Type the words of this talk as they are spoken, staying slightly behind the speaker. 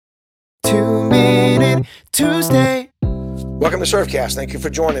2 Minute Tuesday. Welcome to Surfcast. Thank you for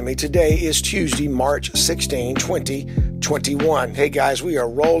joining me. Today is Tuesday, March 16, 2021. Hey guys, we are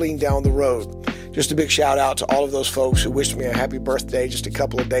rolling down the road. Just a big shout out to all of those folks who wished me a happy birthday just a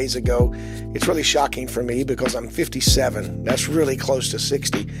couple of days ago. It's really shocking for me because I'm 57. That's really close to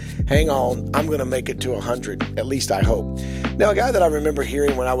 60. Hang on, I'm going to make it to 100, at least I hope. Now, a guy that I remember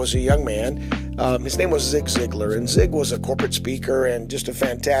hearing when I was a young man, his name was Zig Ziglar, and Zig was a corporate speaker and just a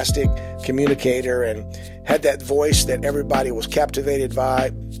fantastic communicator and had that voice that everybody was captivated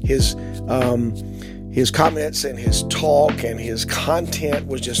by. His comments and his talk and his content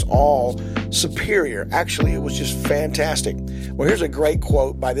was just all superior. Actually, it was just fantastic. Well, here's a great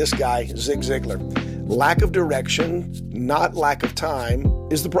quote by this guy, Zig Ziglar. Lack of direction, not lack of time,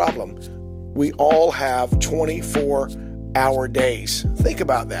 is the problem. We all have 24-hour days. Think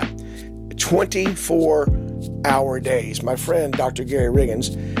about that. 24-hour days. My friend, Dr. Gary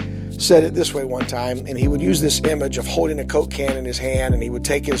Riggins, said it this way one time, and he would use this image of holding a Coke can in his hand, and he would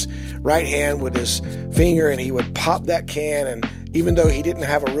take his right hand with his finger and he would pop that can, and even though he didn't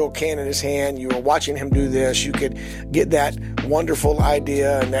have a real can in his hand, you were watching him do this, you could get that wonderful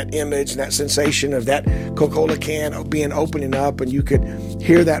idea and that image and that sensation of that Coca-Cola can being opening up, and you could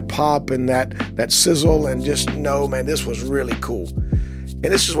hear that pop and that sizzle and just know, man, this was really cool.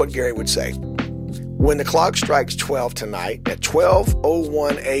 And this is what Gary would say. When the clock strikes 12 tonight, at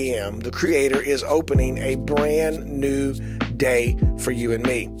 12:01 a.m., the Creator is opening a brand new day for you and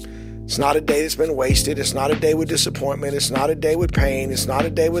me. It's not a day that's been wasted. It's not a day with disappointment. It's not a day with pain. It's not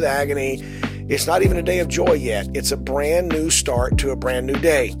a day with agony. It's not even a day of joy yet. It's a brand new start to a brand new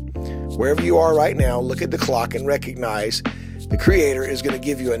day. Wherever you are right now, look at the clock and recognize the Creator is going to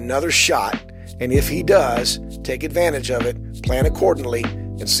give you another shot. And if He does, take advantage of it, plan accordingly,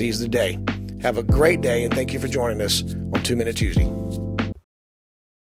 and seize the day. Have a great day, and thank you for joining us on 2 Minute Tuesday.